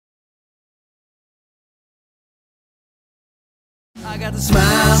I got the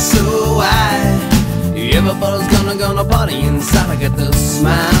smile so wide. Everybody's gonna party inside. I got the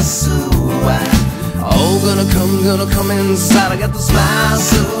smile so wide. Oh, gonna come inside. I got the smile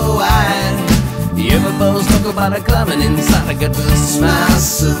so wide. Everybody's talking about a climbing inside. I got the smile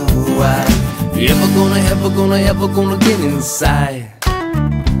so wide. Ever gonna get inside.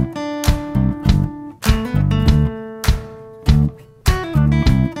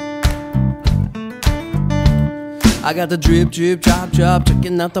 I got the drip, drop,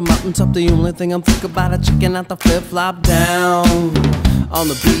 checking out the mountaintop. The only thing I'm thinking about is checking out the flip-flop down on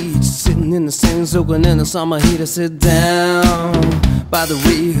the beach, sitting in the sand, soaking in the summer heat. I sit down by the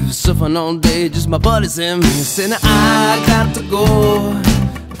reef, surfing all day, just my buddies and me. Saying I got to go,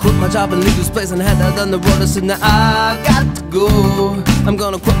 quit my job and leave this place and head out on the road. I said now I got to go, I'm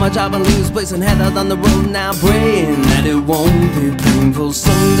gonna quit my job and leave this place and head out on the road now, praying that it won't be painful.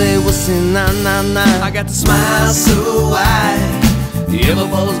 Someday we'll see, nah. I got the smile so wide.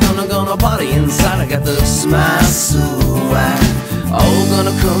 Everybody's gonna party inside. I got the smile so wide. Oh,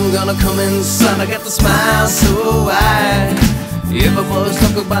 gonna come inside. I got the smile so wide. Everybody's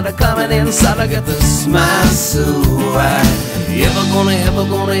talking about the climbing inside. I got the smile so wide.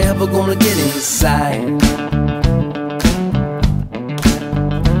 Ever gonna get inside.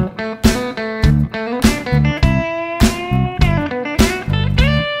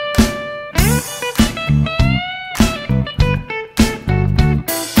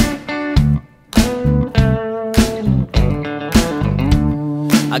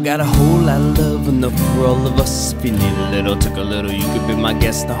 I got a whole lot of love enough for all of us. If you need a little, take a little, you could be my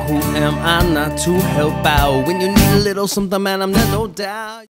guest. Now who am I not to help out? When you need a little something, man, I'm there, no doubt.